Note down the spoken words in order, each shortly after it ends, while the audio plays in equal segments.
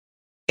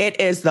It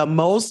is the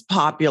most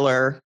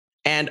popular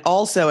and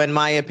also, in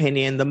my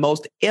opinion, the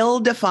most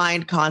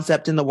ill-defined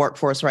concept in the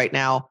workforce right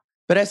now.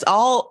 But it's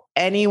all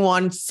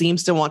anyone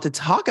seems to want to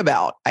talk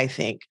about, I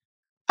think.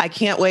 I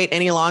can't wait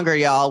any longer,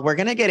 y'all. We're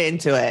going to get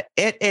into it.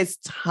 It is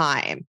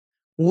time.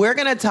 We're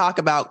going to talk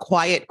about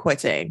quiet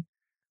quitting.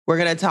 We're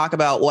going to talk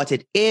about what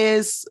it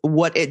is,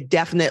 what it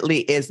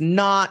definitely is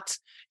not,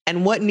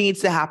 and what needs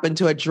to happen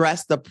to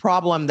address the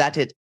problem that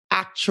it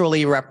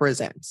actually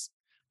represents.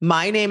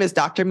 My name is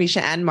Dr.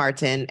 Misha Ann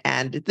Martin,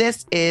 and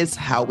this is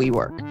How We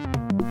Work.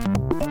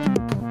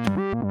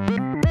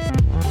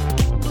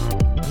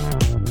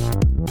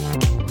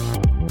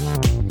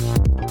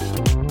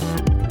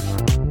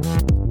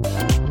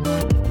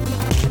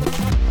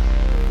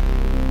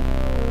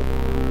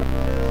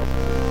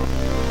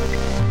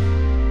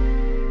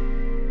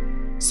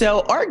 So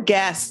our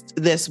guest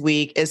this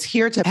week is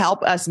here to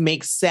help us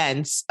make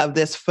sense of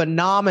this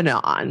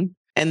phenomenon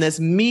and this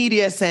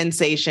media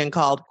sensation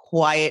called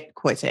quiet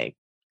quitting.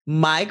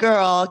 My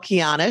girl,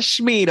 KeyAnna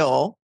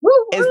Schmiedl,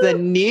 is the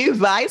new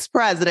Vice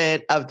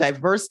President of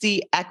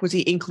Diversity,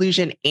 Equity,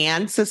 Inclusion,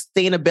 and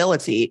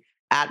Sustainability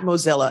at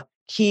Mozilla.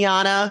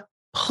 KeyAnna,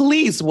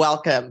 please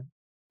welcome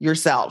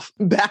yourself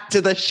back to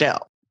the show.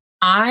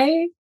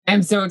 I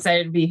am so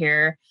excited to be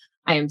here.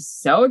 I am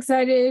so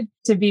excited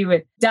to be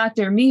with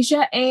Dr.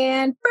 Misha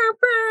and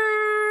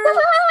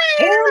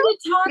to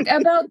talk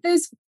about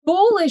this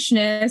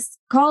foolishness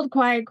called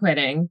quiet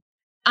quitting.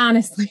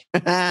 Honestly,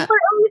 what are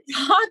we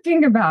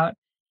talking about?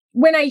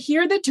 When I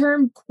hear the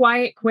term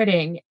quiet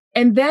quitting,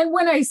 and then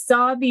when I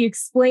saw the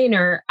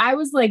explainer, I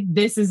was like,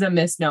 this is a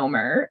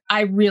misnomer.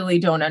 I really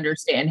don't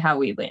understand how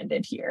we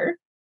landed here.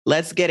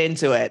 Let's get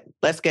into it.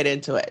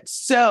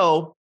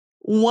 So,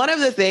 one of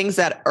the things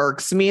that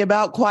irks me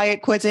about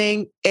quiet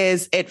quitting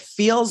is it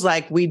feels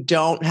like we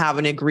don't have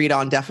an agreed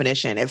on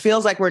definition. It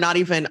feels like we're not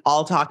even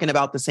all talking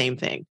about the same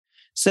thing.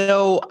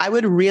 So I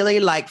would really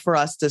like for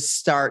us to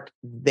start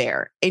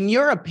there. In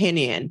your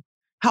opinion,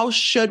 how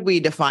should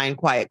we define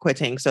quiet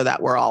quitting so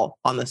that we're all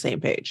on the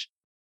same page?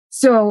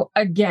 So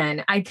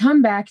again, I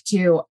come back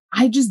to,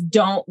 I just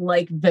don't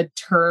like the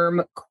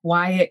term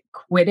quiet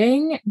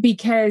quitting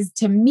because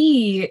to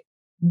me,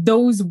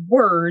 those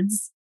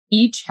words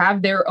each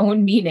have their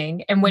own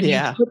meaning. And when you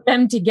put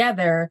them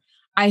together,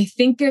 I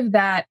think of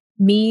that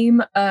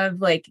meme of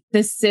like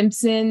the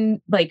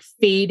Simpson, like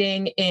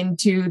fading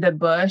into the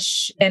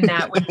bush. And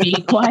that would be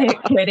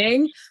quiet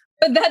quitting.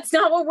 But that's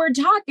not what we're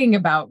talking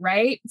about,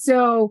 right?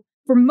 So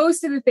for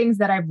most of the things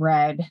that I've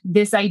read,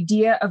 this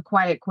idea of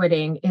quiet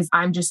quitting is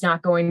I'm just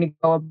not going to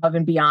go above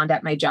and beyond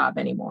at my job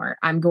anymore.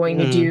 I'm going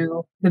to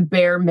do the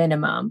bare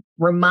minimum.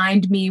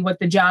 Remind me what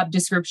the job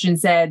description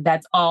said.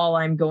 That's all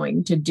I'm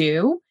going to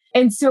do.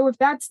 And so if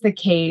that's the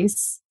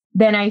case,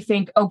 then I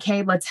think,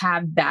 okay, let's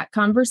have that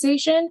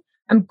conversation.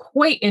 I'm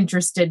quite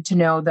interested to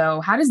know,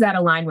 though, how does that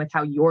align with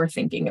how you're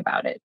thinking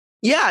about it?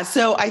 Yeah,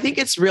 so I think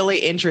it's really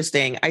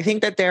interesting. I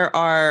think that there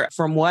are,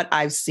 from what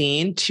I've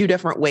seen, two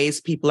different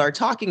ways people are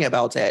talking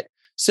about it.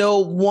 So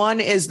one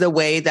is the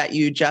way that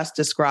you just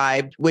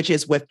described, which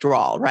is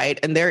withdrawal, right?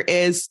 And there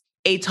is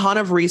a ton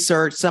of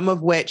research, some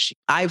of which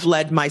I've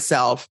led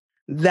myself,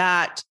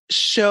 that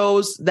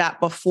shows that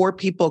before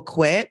people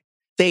quit,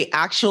 they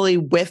actually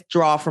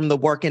withdraw from the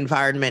work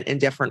environment in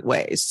different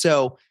ways.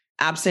 So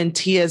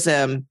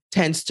absenteeism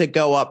tends to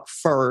go up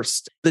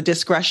first. The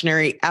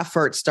discretionary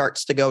effort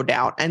starts to go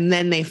down, and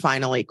then they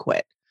finally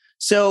quit.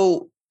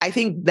 So I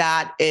think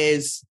that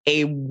is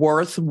a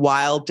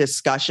worthwhile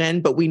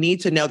discussion, but we need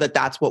to know that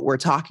that's what we're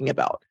talking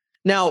about.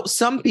 Now,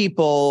 some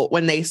people,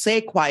 when they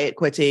say quiet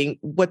quitting,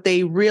 what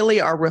they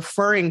really are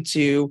referring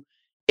to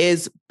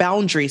is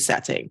boundary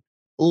setting.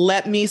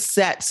 Let me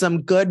set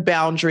some good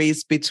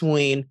boundaries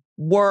between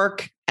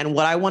work and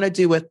what I want to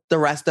do with the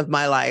rest of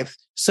my life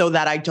so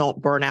that I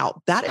don't burn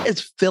out. That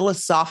is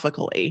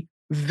philosophically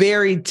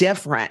very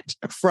different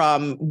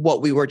from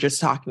what we were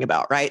just talking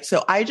about, right?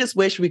 So I just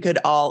wish we could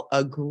all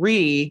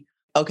agree,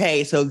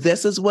 okay, so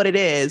this is what it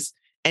is,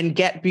 and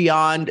get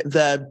beyond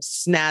the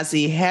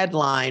snazzy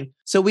headline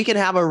so we can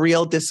have a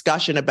real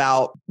discussion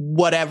about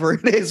whatever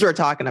it is we're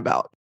talking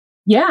about.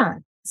 Yeah.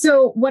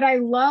 So what I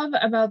love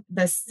about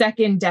the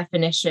second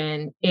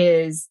definition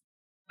is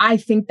I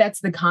think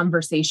that's the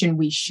conversation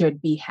we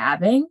should be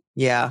having.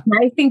 Yeah. And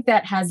I think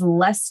that has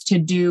less to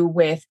do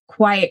with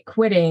quiet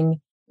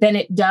quitting than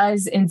it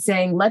does in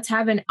saying, let's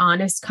have an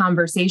honest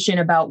conversation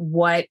about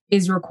what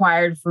is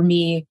required for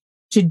me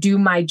to do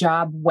my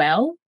job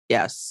well.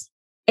 Yes.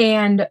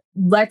 And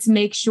let's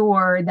make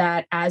sure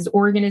that as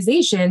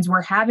organizations,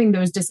 we're having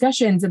those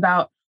discussions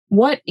about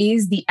what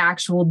is the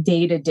actual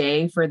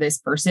day-to-day for this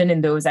person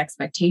and those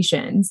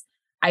expectations.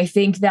 I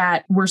think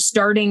that we're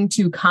starting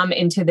to come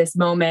into this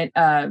moment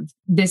of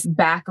this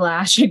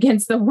backlash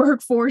against the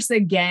workforce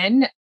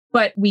again.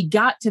 But we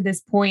got to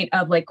this point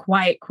of like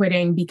quiet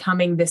quitting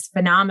becoming this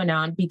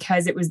phenomenon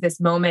because it was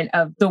this moment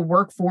of the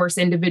workforce,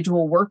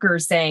 individual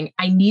workers saying,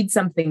 I need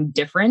something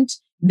different.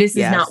 This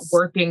is not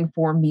working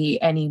for me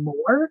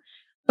anymore.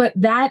 But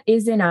that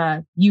isn't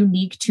a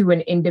unique to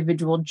an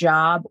individual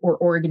job or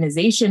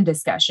organization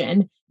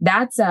discussion.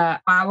 That's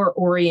our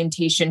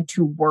orientation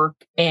to work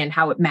and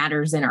how it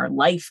matters in our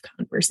life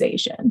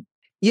conversation.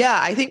 Yeah,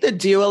 I think the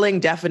dueling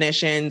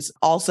definitions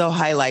also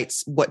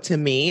highlights what to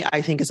me,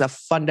 I think is a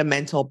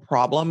fundamental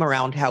problem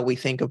around how we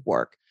think of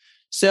work.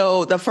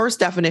 So the first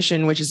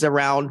definition, which is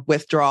around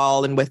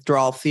withdrawal and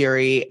withdrawal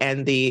theory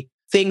and the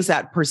things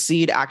that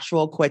precede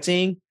actual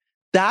quitting,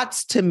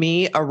 that's to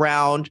me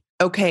around,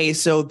 okay,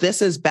 so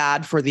this is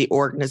bad for the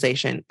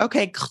organization.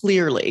 Okay,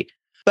 clearly.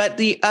 But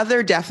the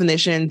other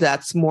definition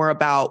that's more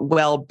about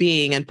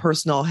well-being and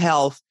personal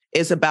health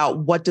is about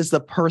what does the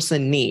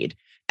person need?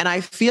 And I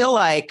feel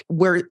like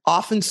we're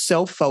often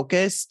so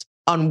focused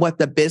on what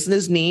the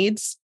business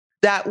needs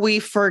that we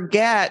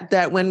forget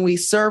that when we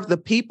serve the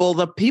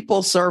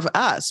people serve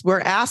us. We're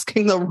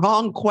asking the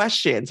wrong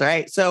questions,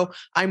 right? So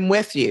I'm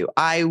with you.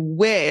 I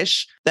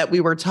wish that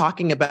we were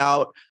talking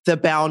about the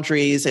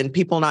boundaries and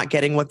people not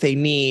getting what they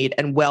need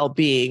and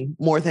well-being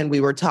more than we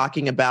were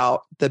talking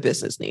about the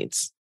business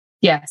needs.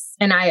 Yes.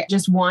 And I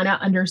just want to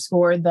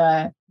underscore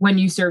when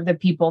you serve the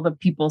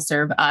people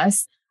serve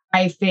us.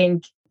 I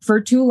think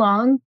for too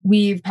long,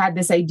 we've had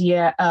this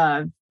idea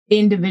of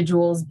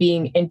individuals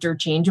being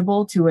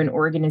interchangeable to an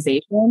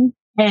organization.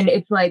 And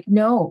it's like,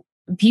 no,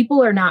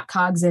 people are not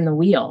cogs in the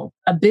wheel.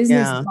 A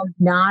business does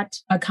not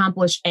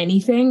accomplish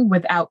anything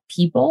without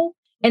people.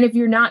 And if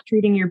you're not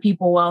treating your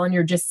people well and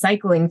you're just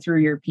cycling through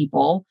your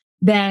people,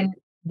 then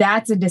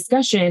that's a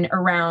discussion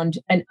around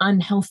an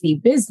unhealthy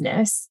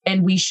business.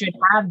 And we should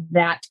have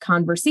that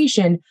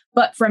conversation,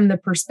 but from the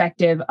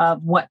perspective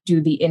of what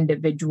do the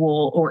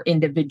individual or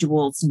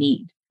individuals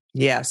need?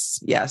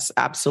 Yes,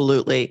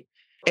 absolutely.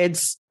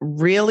 It's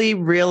really,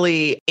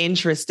 really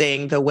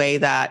interesting the way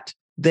that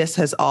this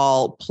has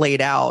all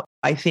played out.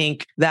 I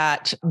think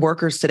that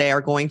workers today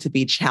are going to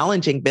be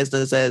challenging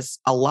businesses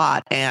a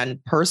lot.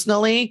 And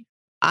personally,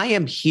 I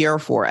am here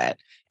for it.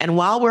 And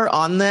while we're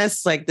on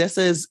this, this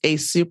is a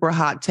super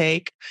hot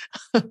take,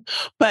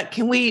 but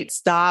can we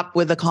stop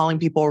with the calling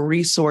people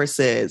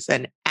resources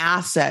and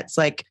assets?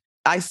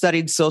 I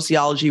studied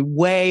sociology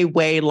way,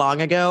 way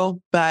long ago,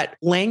 but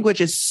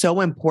language is so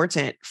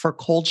important for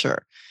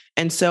culture.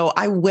 And so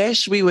I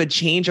wish we would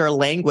change our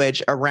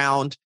language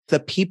around the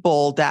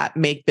people that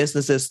make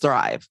businesses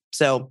thrive.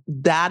 So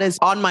that is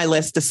on my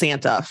list to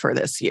Santa for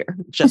this year,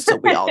 just so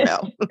we all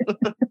know.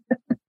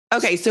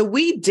 Okay, so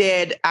we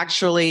did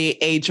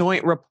actually a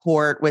joint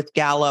report with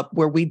Gallup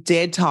where we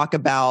did talk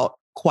about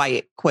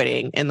quiet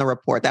quitting in the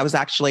report. That was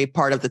actually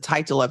part of the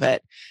title of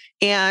it.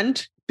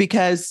 And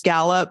because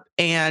Gallup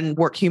and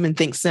WorkHuman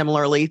think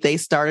similarly, they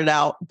started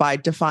out by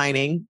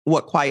defining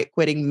what quiet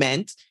quitting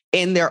meant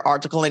in their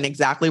article and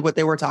exactly what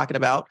they were talking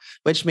about,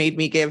 which made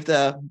me give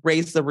the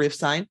raise the roof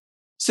sign.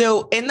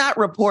 So in that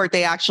report,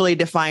 they actually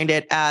defined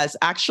it as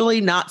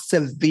actually not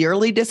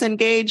severely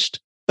disengaged,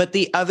 but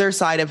the other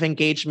side of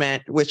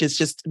engagement, which is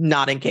just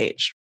not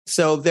engaged.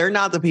 So they're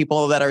not the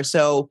people that are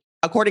so,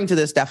 according to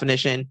this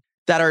definition,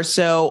 that are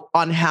so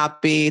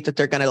unhappy that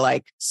they're going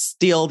to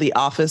steal the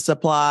office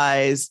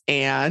supplies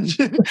and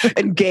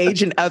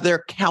engage in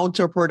other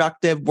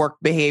counterproductive work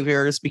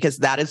behaviors, because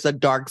that is the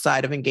dark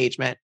side of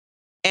engagement.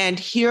 And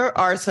here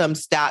are some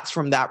stats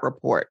from that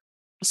report.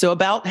 So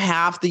about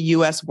half the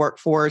US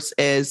workforce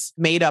is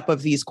made up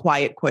of these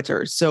quiet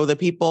quitters. So the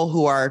people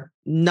who are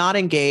not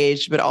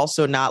engaged, but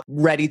also not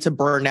ready to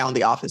burn down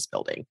the office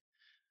building.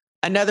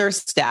 Another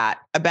stat,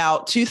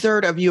 about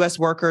 2/3 of US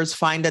workers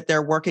find that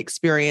their work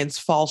experience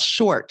falls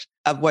short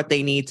of what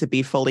they need to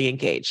be fully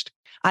engaged.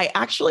 I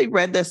actually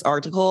read this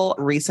article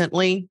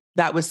recently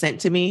that was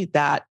sent to me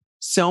that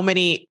so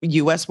many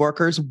US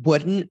workers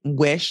wouldn't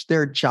wish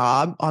their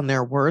job on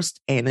their worst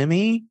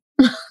enemy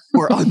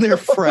or on their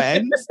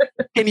friends.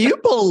 Can you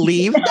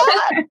believe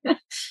that?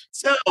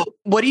 So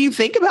what do you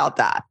think about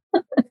that?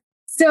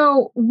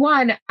 So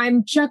one,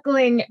 I'm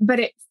chuckling, but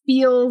it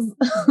feels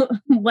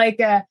like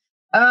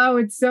oh,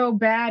 it's so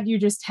bad, you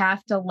just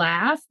have to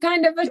laugh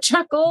kind of a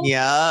chuckle.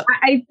 Yeah.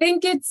 I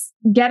think it's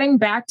getting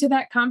back to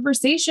that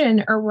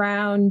conversation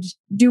around,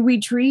 do we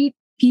treat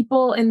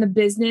people in the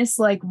business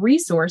like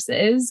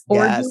resources,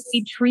 or do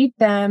we treat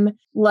them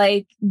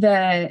like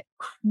the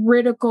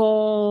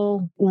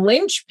critical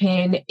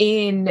linchpin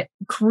in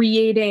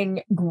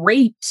creating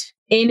great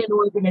in an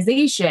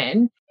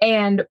organization?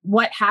 And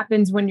what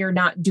happens when you're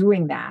not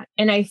doing that?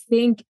 And I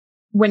think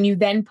when you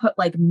then put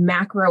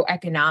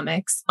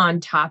macroeconomics on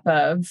top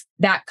of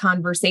that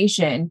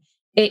conversation,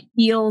 it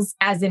feels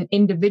as an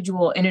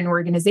individual in an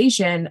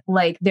organization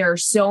like there are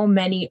so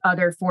many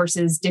other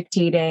forces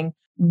dictating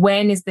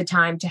when is the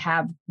time to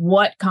have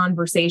what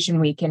conversation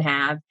we can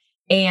have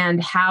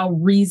and how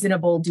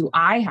reasonable do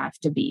I have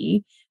to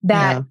be,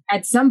 that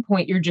at some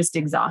point you're just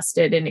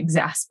exhausted and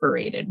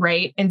exasperated,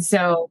 right? And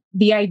so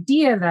the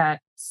idea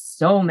that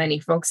so many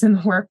folks in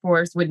the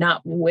workforce would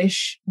not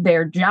wish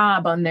their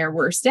job on their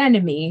worst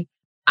enemy,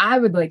 I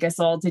would like us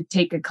all to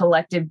take a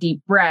collective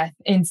deep breath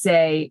and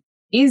say,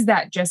 is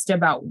that just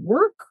about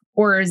work,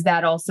 Or is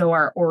that also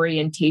our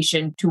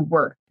orientation to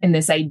work and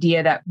this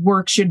idea that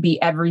work should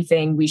be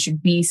everything? We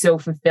should be so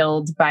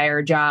fulfilled by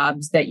our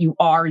jobs that you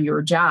are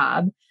your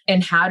job.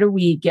 And how do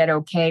we get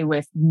okay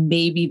with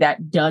maybe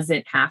that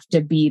doesn't have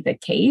to be the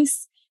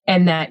case,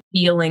 and that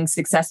feeling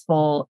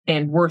successful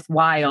and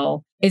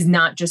worthwhile is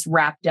not just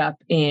wrapped up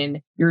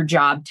in your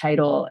job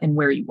title and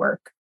where you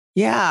work?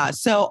 Yeah.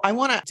 So I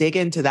want to dig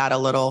into that a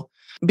little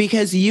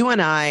because you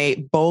and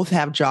I both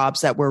have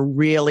jobs that we're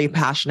really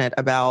passionate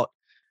about.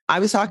 I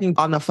was talking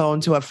on the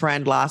phone to a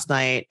friend last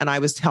night, and I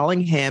was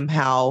telling him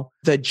how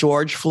the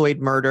George Floyd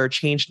murder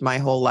changed my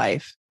whole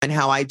life and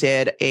how I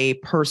did a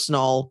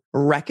personal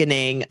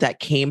reckoning that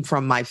came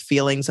from my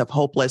feelings of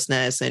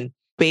hopelessness and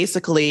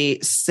basically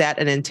set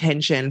an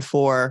intention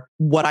for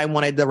what I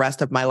wanted the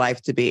rest of my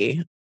life to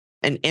be.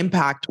 And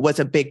impact was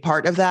a big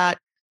part of that.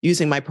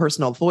 Using my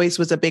personal voice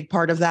was a big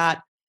part of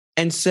that.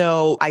 And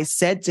so I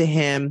said to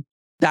him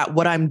that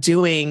what I'm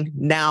doing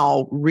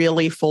now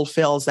really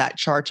fulfills that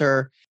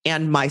charter,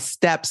 and my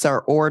steps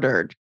are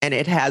ordered, and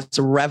it has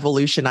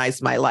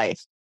revolutionized my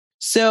life.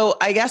 So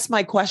I guess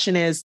my question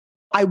is,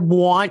 I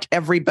want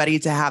everybody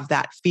to have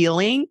that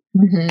feeling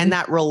and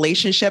that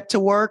relationship to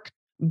work.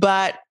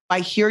 But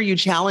I hear you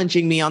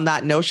challenging me on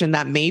that notion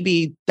that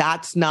maybe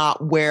that's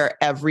not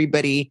where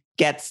everybody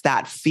gets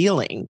that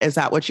feeling. Is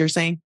that what you're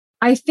saying?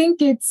 I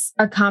think it's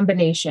a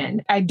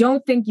combination. I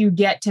don't think you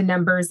get to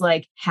numbers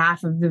like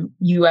half of the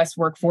US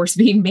workforce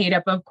being made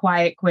up of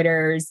quiet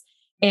quitters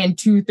and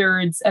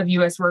 2/3 of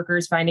US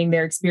workers finding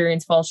their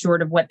experience fall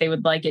short of what they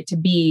would like it to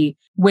be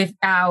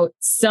without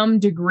some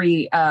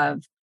degree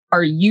of,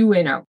 are you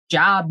in a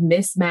job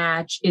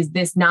mismatch? Is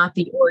this not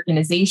the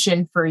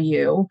organization for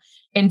you?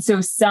 And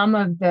so some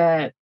of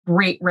the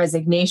great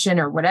resignation,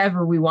 or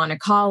whatever we want to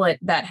call it,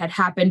 that had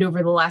happened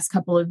over the last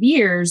couple of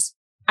years,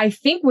 I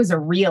think was a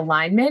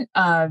realignment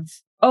of,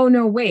 oh,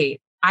 no,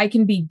 wait, I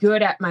can be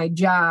good at my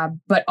job,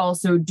 but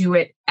also do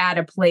it at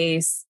a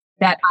place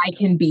that I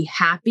can be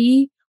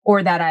happy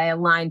or that I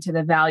align to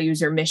the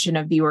values or mission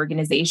of the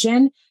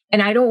organization.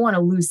 And I don't want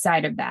to lose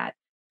sight of that.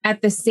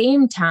 At the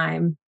same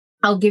time,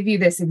 I'll give you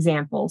this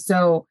example.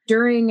 So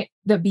during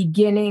the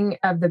beginning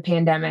of the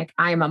pandemic,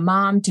 I am a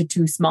mom to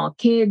 2 small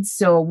kids.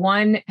 So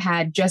one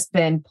had just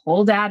been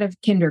pulled out of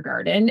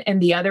kindergarten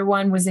and the other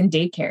one was in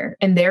daycare,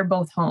 and they're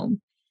both home.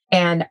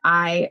 And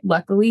I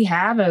luckily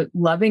have a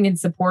loving and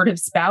supportive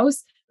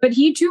spouse, but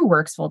he too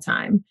works full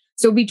time.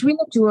 So between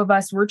the two of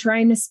us, we're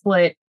trying to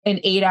split an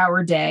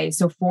 8-hour day.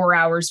 So 4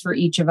 hours for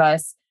each of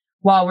us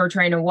while we're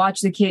trying to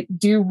watch the kid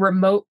do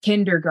remote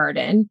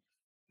kindergarten.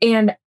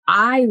 And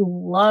I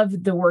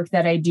love the work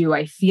that I do.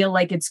 I feel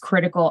like it's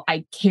critical.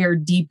 I care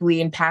deeply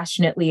and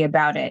passionately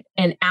about it.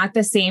 And at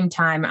the same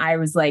time, I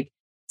was like,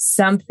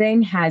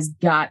 something has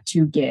got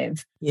to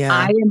give. Yeah.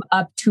 I am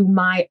up to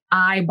my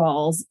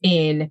eyeballs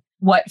in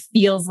what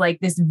feels like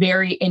this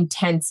very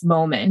intense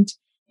moment.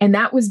 And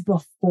that was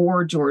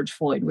before George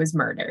Floyd was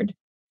murdered.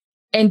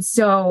 And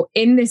so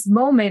in this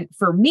moment,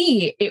 for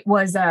me, it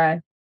was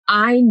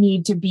I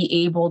need to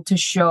be able to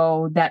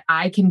show that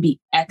I can be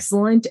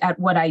excellent at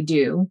what I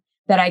do,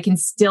 that I can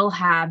still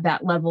have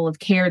that level of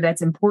care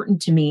that's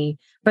important to me,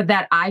 but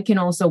that I can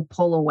also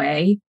pull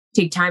away,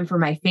 take time for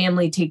my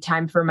family, take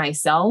time for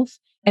myself.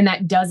 And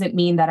that doesn't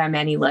mean that I'm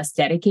any less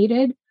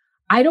dedicated.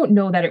 I don't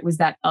know that it was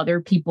that other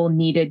people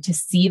needed to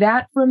see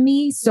that from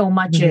me so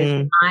much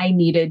as I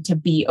needed to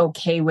be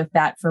okay with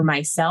that for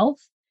myself,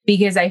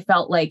 because I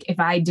felt like if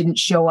I didn't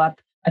show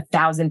up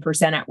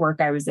 1,000% at work,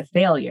 I was a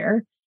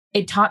failure.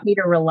 It taught me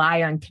to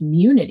rely on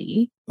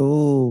community.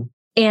 Ooh.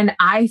 And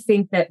I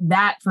think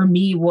that for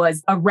me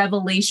was a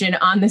revelation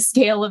on the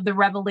scale of the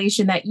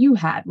revelation that you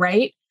had,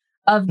 right?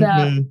 Of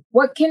the,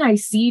 what can I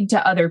cede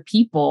to other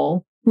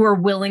people who are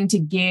willing to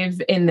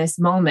give in this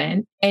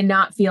moment and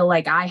not feel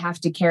like I have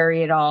to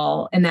carry it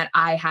all and that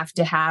I have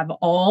to have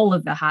all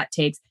of the hot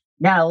takes.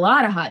 Got a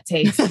lot of hot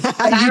takes, but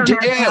I don't have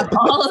to have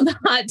all of the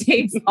hot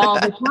takes all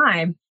the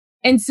time.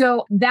 And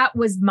so that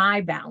was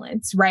my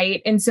balance,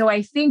 right? And so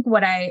I think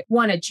what I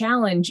want to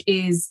challenge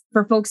is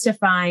for folks to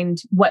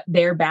find what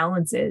their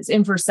balance is.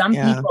 And for some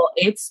people,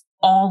 it's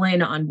all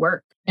in on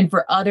work. And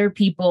for other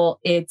people,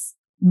 it's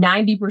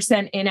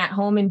 90% in at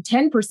home and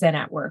 10%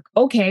 at work.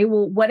 Okay,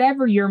 well,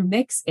 whatever your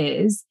mix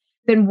is,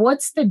 then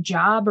what's the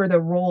job or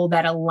the role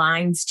that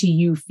aligns to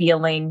you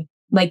feeling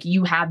like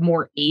you have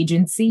more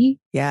agency?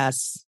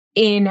 Yes.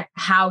 In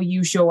how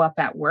you show up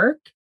at work?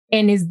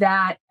 And is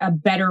that a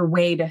better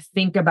way to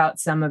think about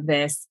some of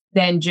this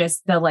than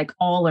just the like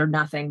all or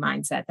nothing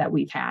mindset that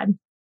we've had?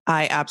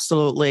 I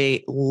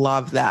absolutely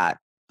love that.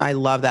 I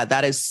love that.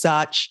 That is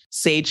such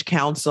sage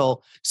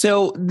counsel.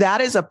 So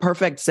that is a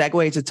perfect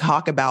segue to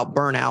talk about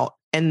burnout.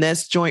 And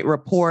this joint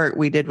report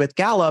we did with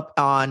Gallup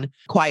on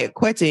quiet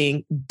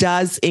quitting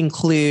does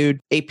include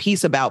a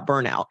piece about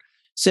burnout.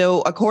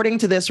 So according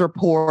to this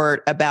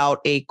report, about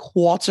a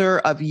quarter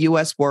of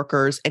US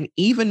workers and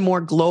even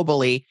more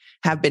globally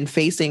have been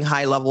facing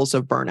high levels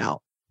of burnout.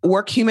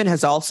 WorkHuman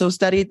has also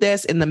studied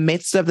this. In the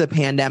midst of the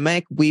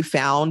pandemic, we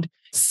found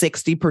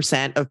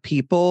 60% of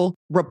people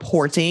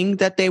reporting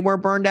that they were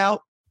burned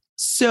out.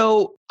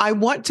 So I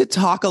want to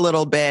talk a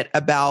little bit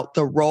about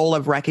the role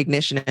of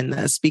recognition in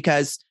this,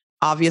 because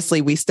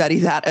obviously we study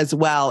that as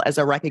well as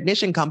a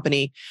recognition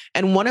company.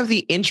 And one of the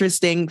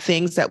interesting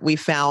things that we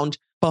found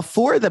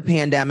before the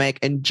pandemic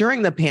and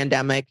during the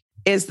pandemic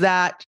is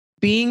that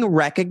being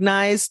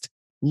recognized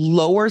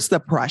lowers the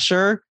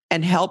pressure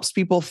and helps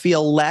people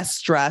feel less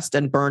stressed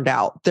and burned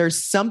out.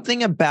 There's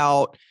something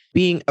about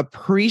being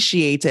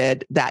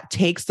appreciated that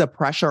takes the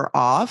pressure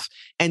off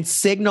and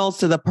signals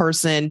to the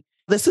person,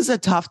 this is a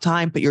tough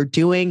time, but you're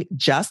doing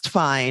just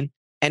fine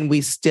and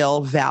we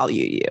still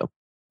value you.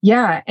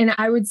 Yeah. And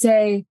I would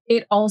say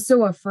it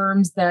also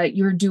affirms that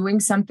you're doing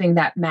something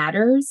that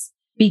matters,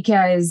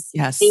 because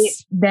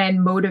it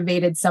then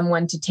motivated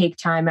someone to take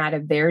time out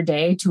of their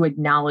day to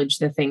acknowledge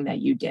the thing that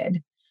you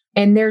did.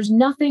 And there's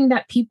nothing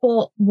that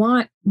people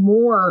want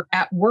more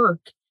at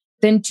work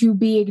than to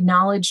be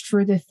acknowledged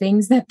for the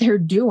things that they're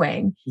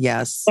doing.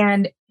 Yes.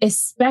 And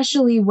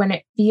especially when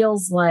it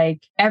feels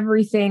like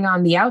everything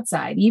on the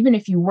outside, even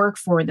if you work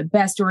for the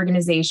best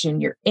organization,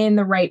 you're in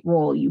the right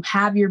role, you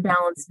have your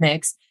balance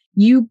mix,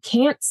 you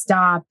can't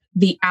stop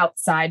the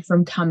outside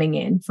from coming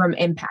in, from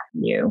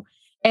impacting you.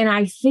 And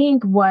I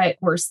think what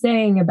we're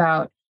saying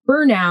about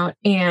burnout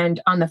and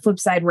on the flip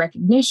side,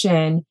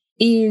 recognition,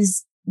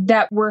 is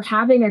that we're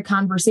having a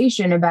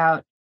conversation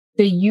about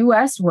the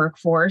US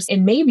workforce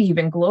and maybe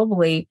even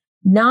globally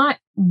not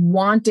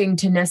wanting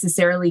to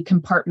necessarily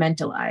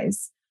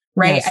compartmentalize,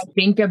 right? Yes. I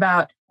think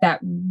about that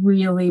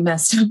really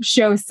messed up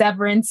show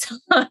Severance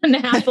on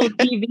Apple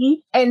TV.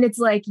 And it's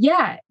like,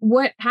 yeah,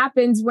 what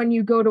happens when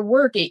you go to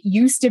work? It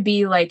used to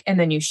be like, and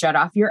then you shut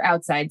off your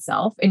outside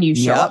self and you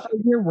show up as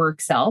your work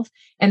self.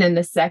 And then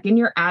the second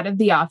you're out of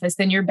the office,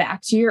 then you're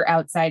back to your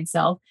outside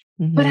self.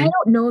 Mm-hmm. But I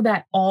don't know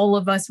that all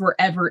of us were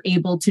ever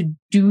able to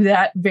do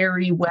that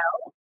very well.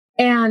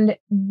 And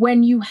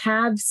when you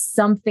have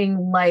something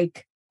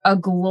like a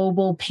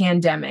global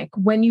pandemic,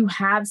 when you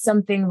have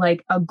something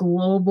like a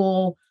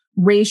global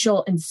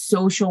racial and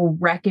social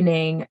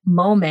reckoning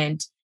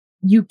moment,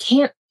 you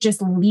can't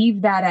just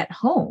leave that at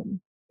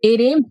home. It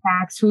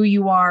impacts who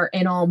you are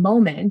in all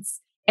moments.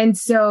 And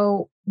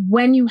so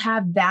when you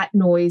have that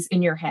noise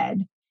in your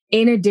head,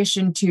 in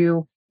addition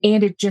to,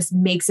 and it just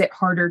makes it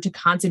harder to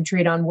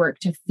concentrate on work,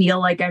 to feel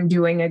like I'm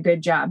doing a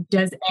good job.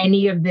 Does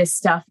any of this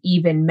stuff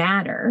even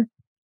matter?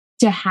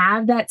 To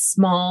have that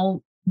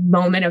small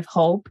moment of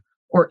hope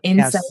or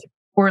insight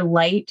or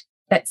light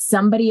that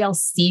somebody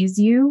else sees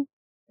you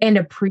and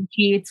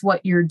appreciates what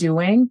you're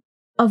doing,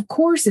 of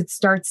course, it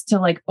starts to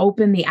like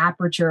open the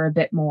aperture a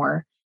bit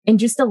more and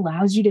just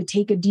allows you to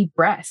take a deep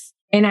breath.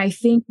 And I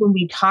think when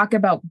we talk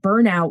about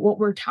burnout, what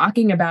we're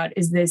talking about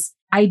is this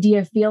idea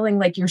of feeling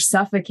like you're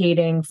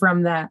suffocating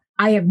from the,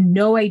 I have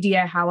no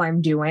idea how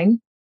I'm doing.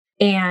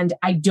 And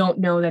I don't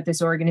know that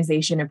this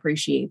organization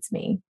appreciates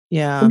me.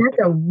 Yeah. And that's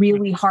a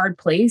really hard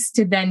place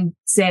to then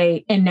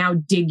say, and now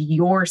dig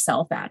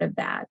yourself out of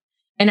that.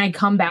 And I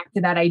come back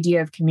to that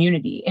idea of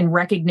community and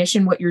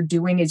recognition. What you're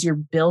doing is you're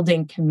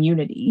building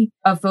community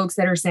of folks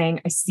that are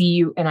saying, I see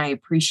you and I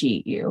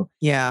appreciate you.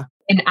 Yeah.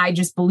 And I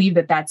just believe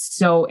that that's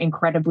so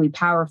incredibly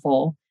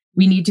powerful.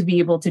 We need to be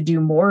able to do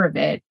more of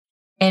it.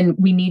 And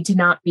we need to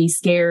not be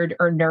scared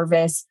or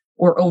nervous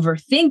or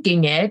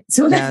overthinking it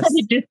so that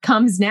it just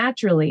comes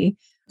naturally.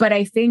 But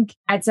I think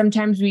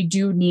sometimes we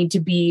do need to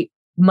be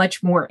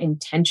much more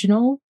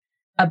intentional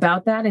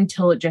about that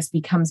until it just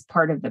becomes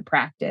part of the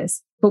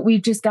practice. But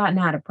we've just gotten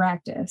out of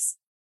practice.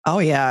 Oh,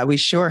 yeah, we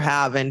sure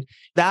have. And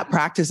that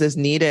practice is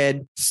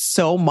needed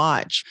so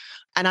much.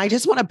 And I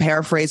just want to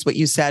paraphrase what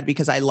you said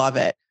because I love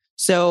it.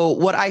 So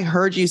what I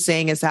heard you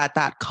saying is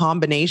that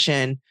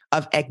combination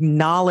of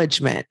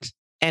acknowledgement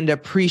and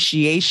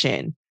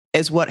appreciation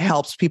is what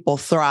helps people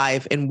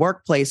thrive in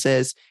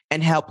workplaces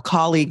and help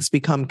colleagues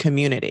become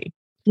community.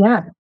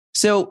 Yeah.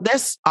 So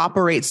this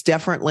operates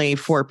differently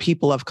for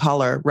people of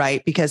color,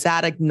 right? Because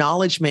that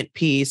acknowledgement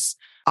piece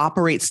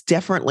operates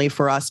differently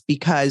for us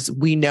because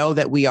we know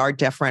that we are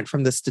different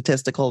from the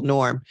statistical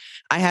norm.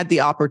 I had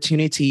the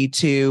opportunity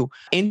to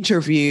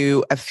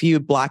interview a few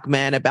Black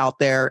men about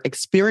their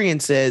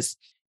experiences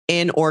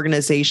in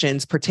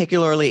organizations,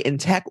 particularly in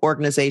tech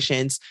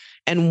organizations.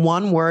 And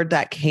one word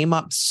that came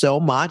up so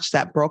much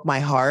that broke my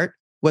heart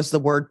was the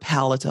word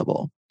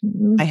palatable.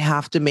 Mm-hmm. I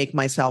have to make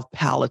myself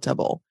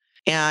palatable.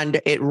 And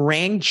it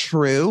rang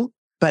true,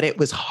 but it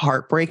was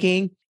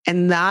heartbreaking.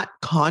 And that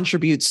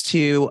contributes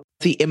to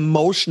the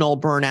emotional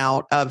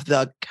burnout of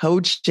the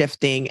code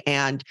shifting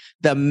and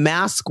the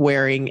mask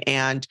wearing.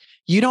 And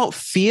you don't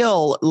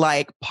feel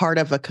like part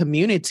of a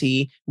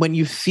community when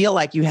you feel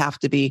like you have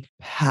to be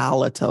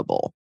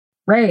palatable.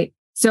 Right.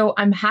 So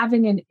I'm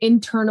having an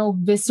internal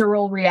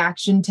visceral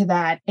reaction to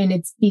that. And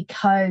it's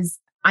because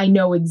I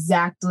know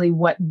exactly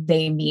what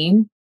they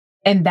mean.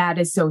 And that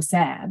is so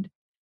sad.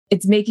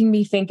 It's making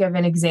me think of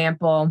an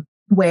example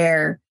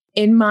where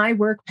in my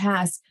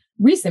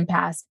recent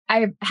past,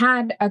 I've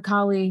had a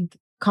colleague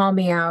call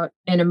me out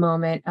in a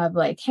moment of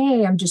like,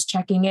 hey, I'm just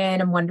checking in.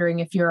 I'm wondering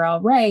if you're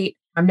all right.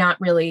 I'm not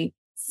really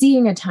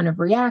seeing a ton of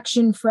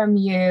reaction from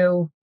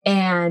you.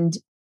 And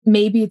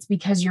maybe it's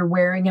because you're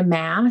wearing a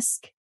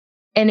mask.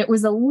 And it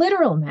was a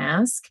literal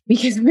mask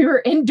because we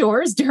were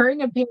indoors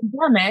during a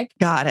pandemic.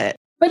 Got it.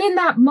 But in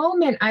that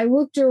moment, I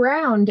looked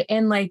around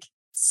and like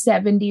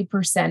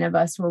 70% of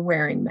us were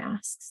wearing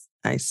masks.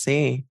 I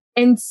see.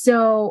 And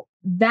so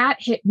that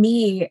hit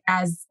me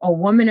as a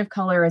woman of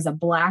color, as a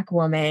Black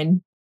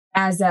woman,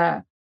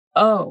 I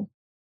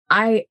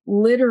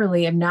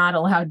literally am not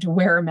allowed to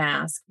wear a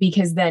mask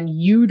because then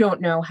you don't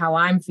know how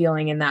I'm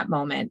feeling in that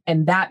moment.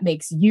 And that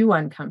makes you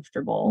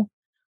uncomfortable.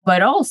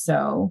 But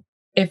also,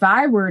 if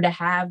I were to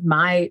have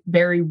my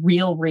very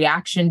real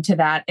reaction to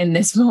that in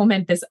this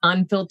moment, this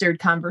unfiltered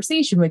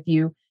conversation with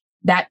you,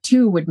 that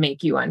too would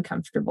make you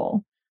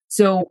uncomfortable.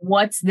 So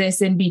what's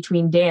this in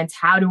between dance?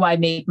 How do I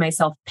make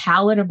myself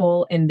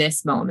palatable in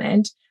this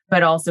moment,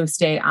 but also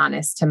stay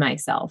honest to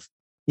myself?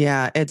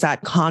 Yeah, it's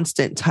that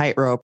constant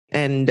tightrope.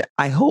 And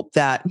I hope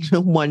that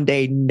one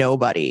day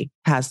nobody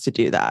has to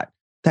do that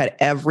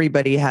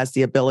everybody has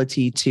the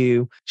ability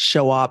to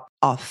show up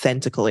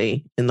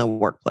authentically in the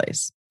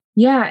workplace.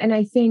 Yeah. And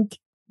I think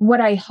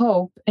what I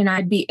hope, and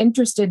I'd be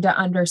interested to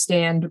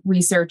understand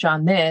research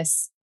on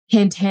this,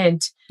 hint,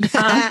 hint,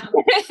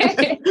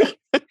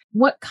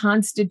 what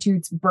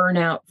constitutes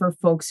burnout for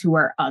folks who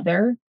are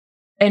other,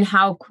 and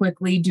how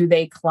quickly do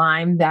they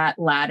climb that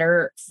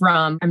ladder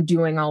from I'm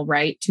doing all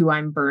right to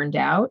I'm burned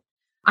out?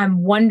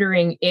 I'm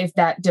wondering if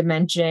that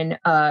dimension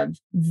of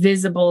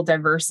visible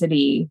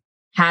diversity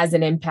has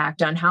an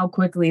impact on how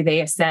quickly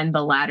they ascend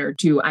the ladder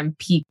to I'm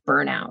peak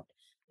burnout.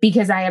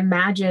 Because I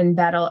imagine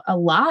that a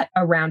lot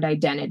around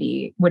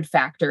identity would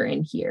factor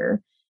in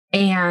here.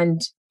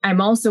 And I'm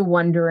also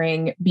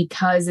wondering,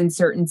 because in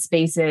certain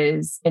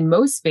spaces, in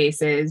most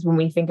spaces, when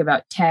we think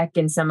about tech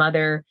and some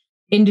other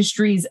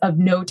industries of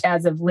note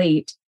as of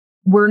late,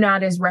 we're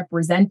not as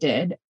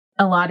represented.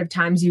 A lot of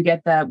times you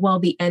get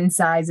the end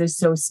size is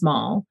so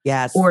small.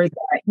 Yes. Or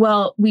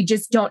we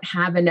just don't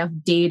have enough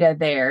data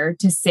there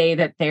to say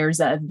that there's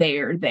a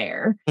there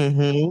there.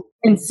 Mm-hmm.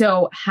 And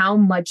so how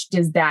much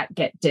does that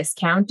get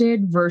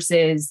discounted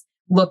versus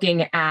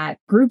looking at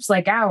groups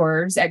like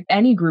ours, at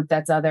any group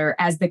that's other,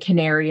 as the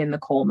canary in the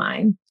coal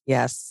mine?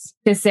 Yes.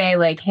 To say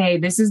like, hey,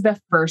 this is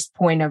the first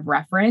point of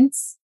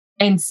reference.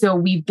 And so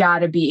we've got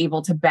to be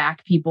able to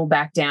back people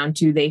back down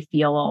to they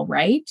feel all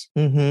right.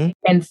 Mm-hmm.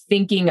 And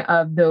thinking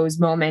of those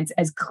moments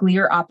as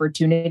clear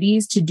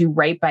opportunities to do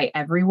right by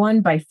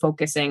everyone by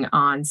focusing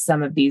on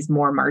some of these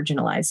more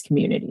marginalized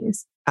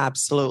communities.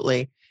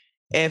 Absolutely.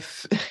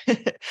 If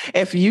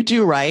you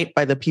do right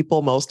by the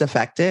people most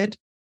affected,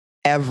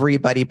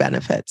 everybody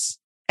benefits.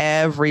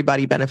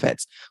 Everybody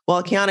benefits.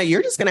 Well, KeyAnna,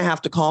 you're just going to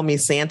have to call me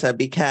Santa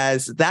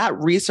because that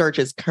research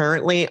is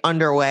currently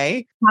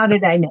underway. How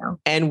did I know?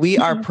 And we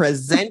are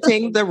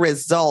presenting the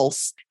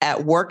results at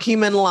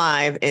WorkHuman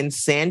Live in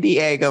San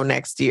Diego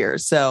next year.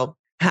 So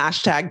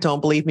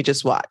 #don't believe me,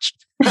 just watch.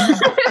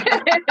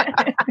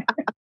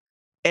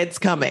 It's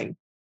coming.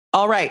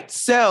 All right.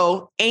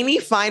 So any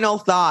final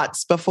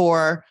thoughts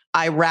before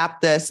I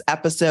wrap this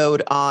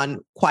episode on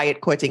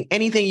quiet quitting?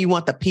 Anything you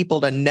want the people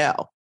to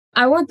know?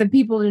 I want the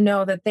people to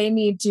know that they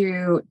need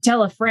to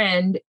tell a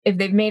friend if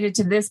they've made it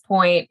to this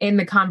point in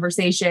the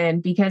conversation,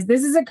 because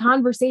this is a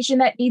conversation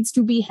that needs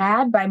to be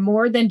had by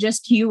more than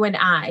just you and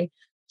I.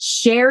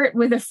 Share it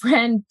with a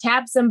friend,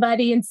 tap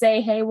somebody and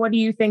say, hey, what do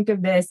you think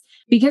of this?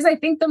 Because I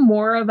think the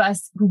more of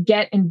us who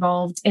get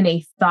involved in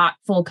a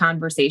thoughtful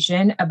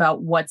conversation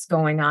about what's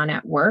going on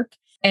at work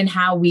and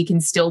how we can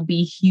still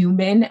be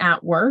human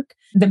at work,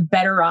 the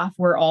better off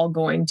we're all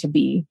going to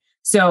be.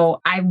 So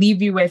I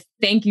leave you with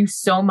thank you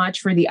so much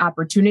for the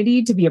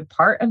opportunity to be a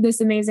part of this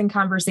amazing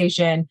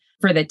conversation,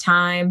 for the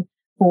time,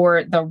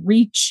 for the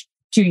reach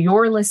to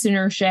your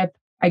listenership.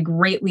 I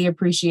greatly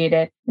appreciate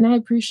it. And I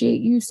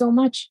appreciate you so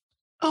much.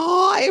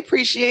 Oh, I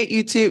appreciate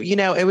you too. You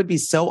know, it would be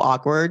so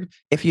awkward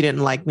if you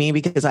didn't like me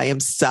because I am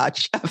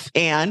such a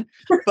fan,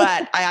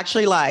 but I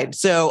actually lied.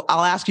 So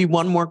I'll ask you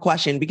one more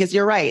question because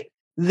you're right.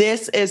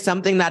 This is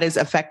something that is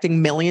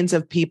affecting millions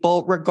of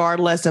people,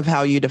 regardless of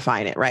how you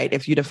define it, right?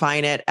 If you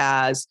define it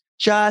as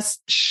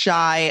just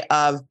shy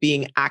of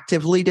being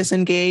actively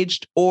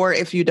disengaged, or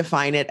if you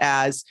define it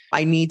as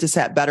I need to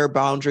set better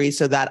boundaries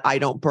so that I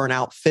don't burn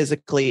out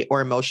physically or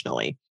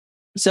emotionally.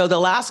 So the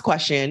last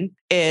question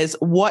is,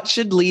 what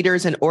should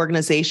leaders and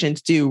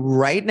organizations do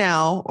right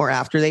now or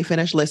after they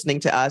finish listening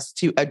to us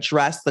to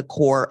address the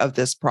core of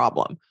this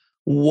problem?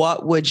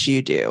 What would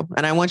you do?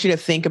 And I want you to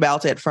think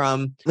about it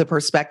from the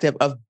perspective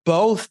of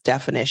both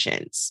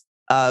definitions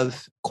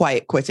of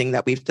quiet quitting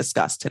that we've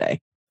discussed today.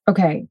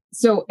 Okay.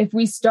 So if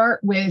we start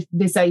with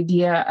this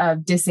idea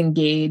of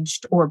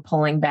disengaged or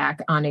pulling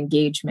back on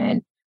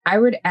engagement, I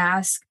would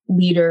ask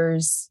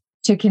leaders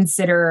to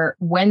consider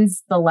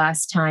when's the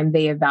last time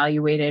they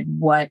evaluated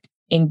what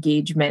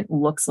engagement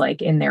looks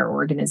like in their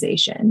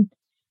organization.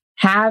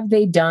 Have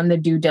they done the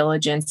due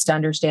diligence to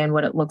understand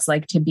what it looks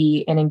like to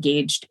be an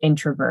engaged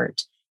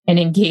introvert, an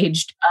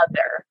engaged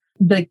other?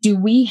 Like, do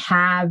we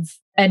have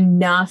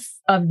enough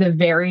of the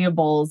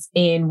variables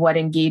in what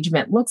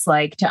engagement looks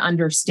like to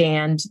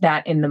understand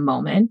that in the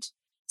moment?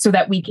 so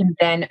that we can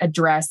then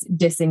address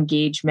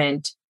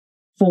disengagement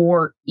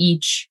for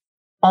each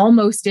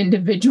almost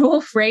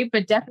individual, right?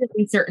 But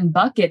definitely certain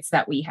buckets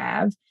that we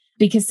have.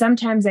 Because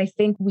sometimes I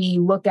think we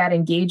look at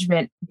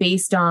engagement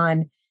based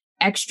on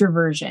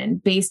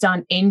extroversion, based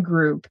on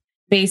in-group,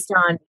 based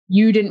on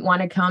you didn't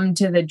want to come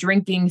to the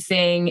drinking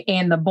thing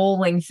and the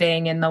bowling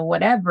thing and the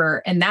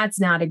whatever. And that's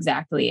not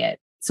exactly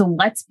it. So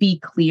let's be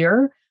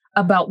clear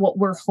about what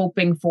we're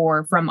hoping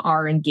for from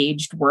our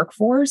engaged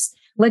workforce.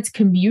 Let's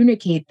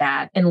communicate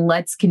that and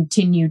let's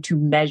continue to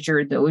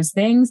measure those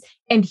things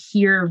and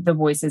hear the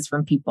voices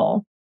from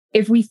people.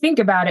 If we think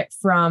about it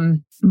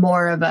from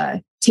more of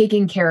a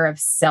taking care of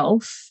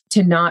self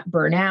to not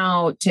burn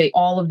out, to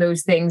all of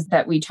those things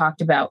that we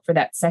talked about for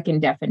that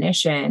second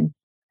definition,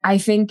 I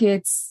think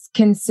it's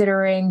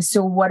considering,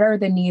 so what are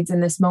the needs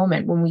in this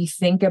moment? When we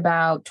think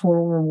about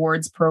total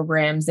rewards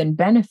programs and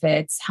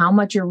benefits, how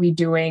much are we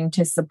doing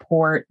to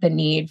support the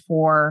need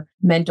for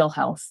mental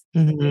health?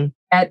 Mm-hmm.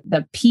 At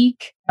the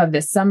peak of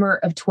the summer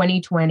of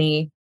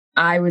 2020,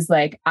 I was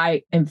like,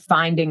 I am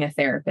finding a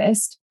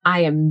therapist.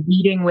 I am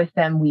meeting with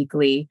them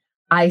weekly.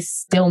 I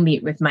still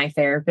meet with my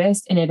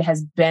therapist, and it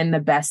has been the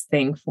best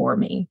thing for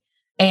me.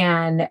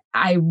 And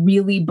I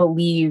really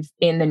believe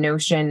in the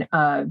notion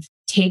of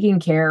taking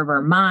care of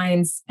our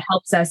minds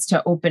helps us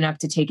to open up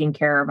to taking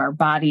care of our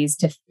bodies,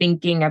 to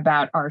thinking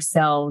about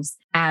ourselves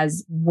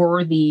as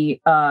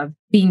worthy of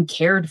being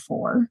cared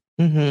for.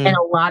 Mm-hmm. And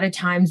a lot of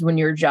times when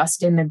you're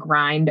just in the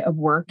grind of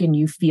work and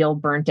you feel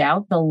burnt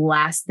out, the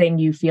last thing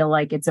you feel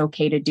like it's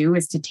okay to do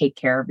is to take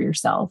care of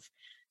yourself.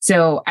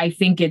 So I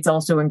think it's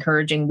also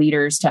encouraging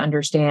leaders to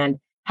understand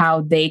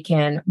how they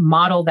can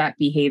model that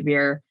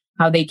behavior,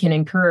 how they can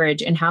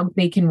encourage, and how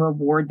they can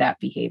reward that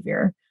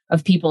behavior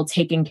of people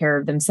taking care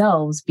of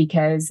themselves.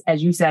 Because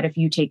as you said, if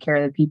you take care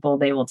of the people,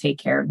 they will take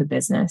care of the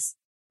business.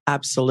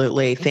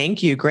 Absolutely.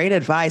 Thank you. Great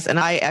advice. And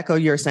I echo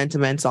your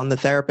sentiments on the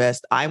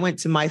therapist. I went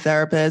to my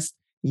therapist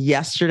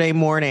yesterday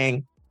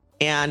morning,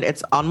 and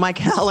it's on my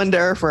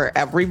calendar for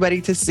everybody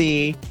to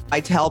see.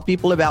 I tell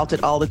people about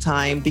it all the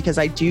time because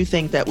I do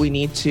think that we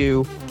need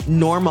to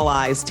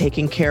normalize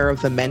taking care of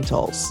the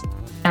mentals.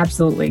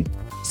 Absolutely.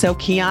 So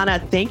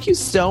KeyAnna, thank you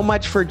so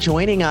much for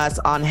joining us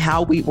on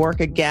How We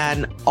Work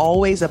again.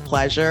 Always a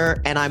pleasure.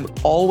 And I'm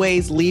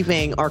always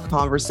leaving our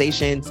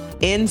conversations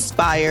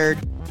inspired,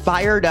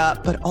 fired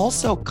up, but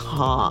also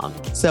calm.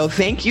 So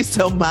thank you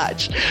so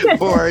much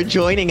for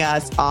joining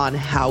us on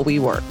How We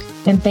Work.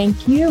 And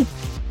thank you.